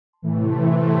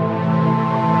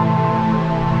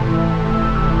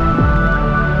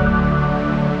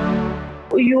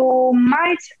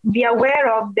be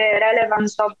aware of the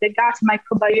relevance of the gut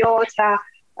microbiota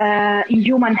in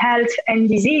human health and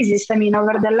diseases. I mean,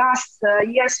 over the last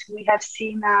years, we have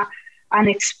seen an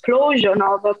explosion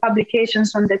of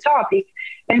publications on the topic.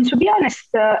 And to be honest,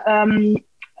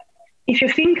 if you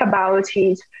think about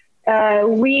it,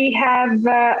 we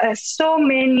have so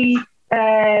many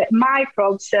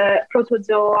microbes,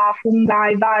 protozoa,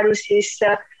 fungi, viruses,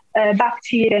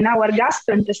 bacteria in our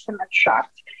gastrointestinal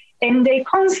tract, and they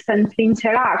constantly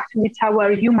interact with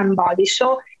our human body.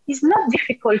 So it's not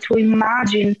difficult to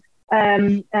imagine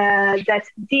that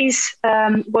these,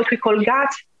 what we call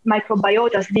gut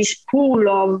microbiotas, this pool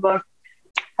of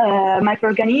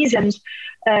microorganisms,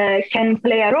 can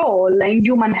play a role in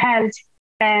human health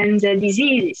and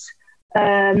diseases.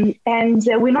 And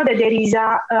we know that there is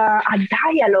a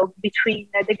dialogue between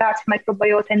the gut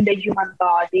microbiota and the human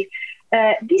body.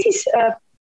 This is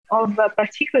of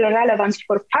particular relevance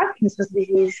for Parkinson's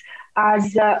disease,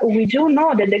 as we do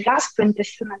know that the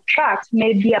gastrointestinal tract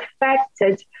may be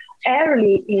affected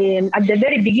early at the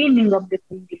very beginning of the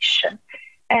condition.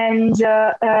 And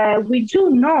we do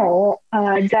know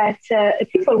that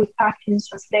people with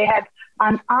Parkinson's, they have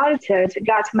an altered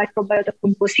gut microbiota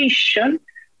composition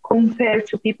compared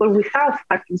to people without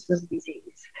Parkinson's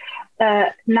disease.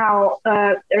 Now,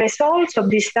 results of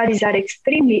these studies are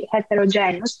extremely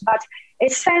heterogeneous, but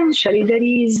essentially there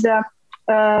is the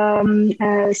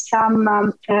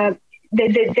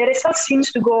results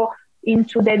seems to go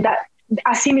into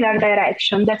a similar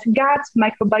direction, that gut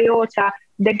microbiota,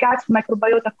 the gut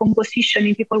microbiota composition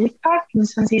in people with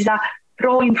Parkinson's is a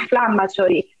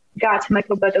pro-inflammatory gut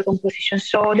microbiota composition.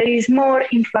 So there is more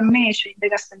inflammation in the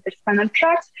gastrointestinal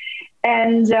tract,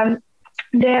 and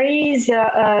there is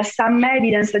some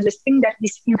evidence suggesting that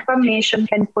this inflammation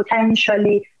can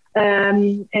potentially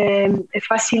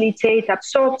facilitate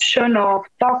absorption of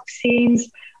toxins,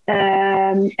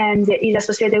 and is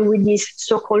associated with this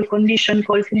so-called condition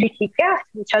called leaky gut,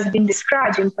 which has been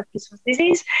described in Parkinson's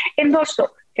disease, and also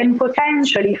can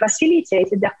potentially facilitate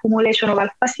the accumulation of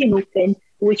alpha-synuclein,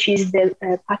 which is the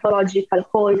pathological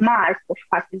hallmark of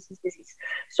Parkinson's disease.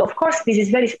 So, of course, this is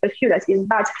very speculative,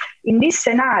 but in this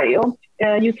scenario,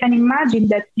 you can imagine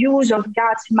that use of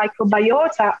gut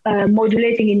microbiota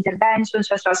modulating interventions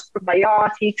such as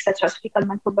probiotics, such as fecal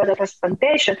microbiota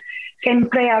transplantation, can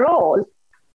play a role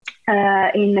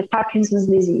in Parkinson's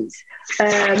disease.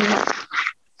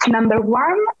 Number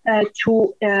one,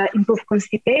 to improve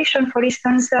constipation, for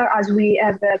instance, as we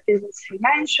have previously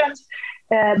mentioned,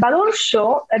 but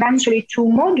also eventually to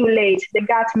modulate the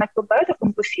gut microbiota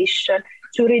composition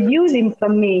to reduce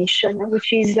inflammation,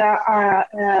 which is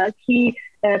a key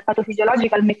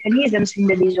pathophysiological mechanisms in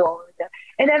the disorder,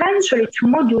 and eventually to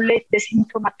modulate the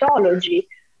symptomatology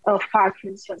of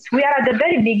Parkinson's. We are at the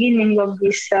very beginning of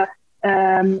this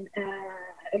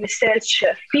research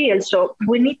field, so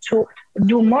we need to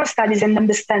do more studies and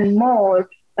understand more.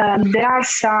 There are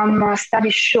some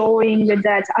studies showing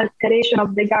that alteration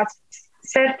of the gut,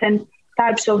 certain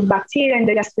types of bacteria in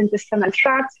the gastrointestinal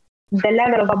tract, the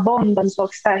level of abundance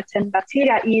of certain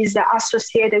bacteria is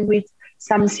associated with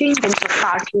some symptoms of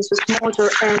Parkinson's, motor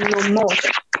and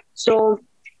non-motor. So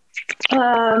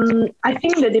I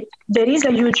think that there is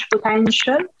a huge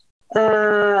potential.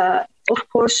 Of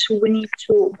course, we need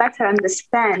to better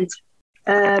understand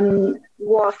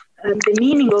what the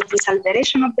meaning of this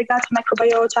alteration of the gut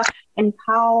microbiota and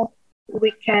how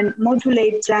we can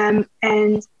modulate them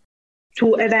and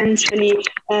to eventually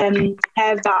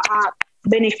have a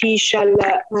beneficial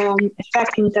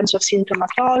effect in terms of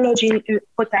symptomatology,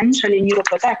 potentially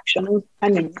neuroprotection. I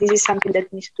mean, this is something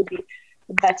that needs to be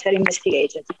better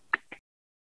investigated.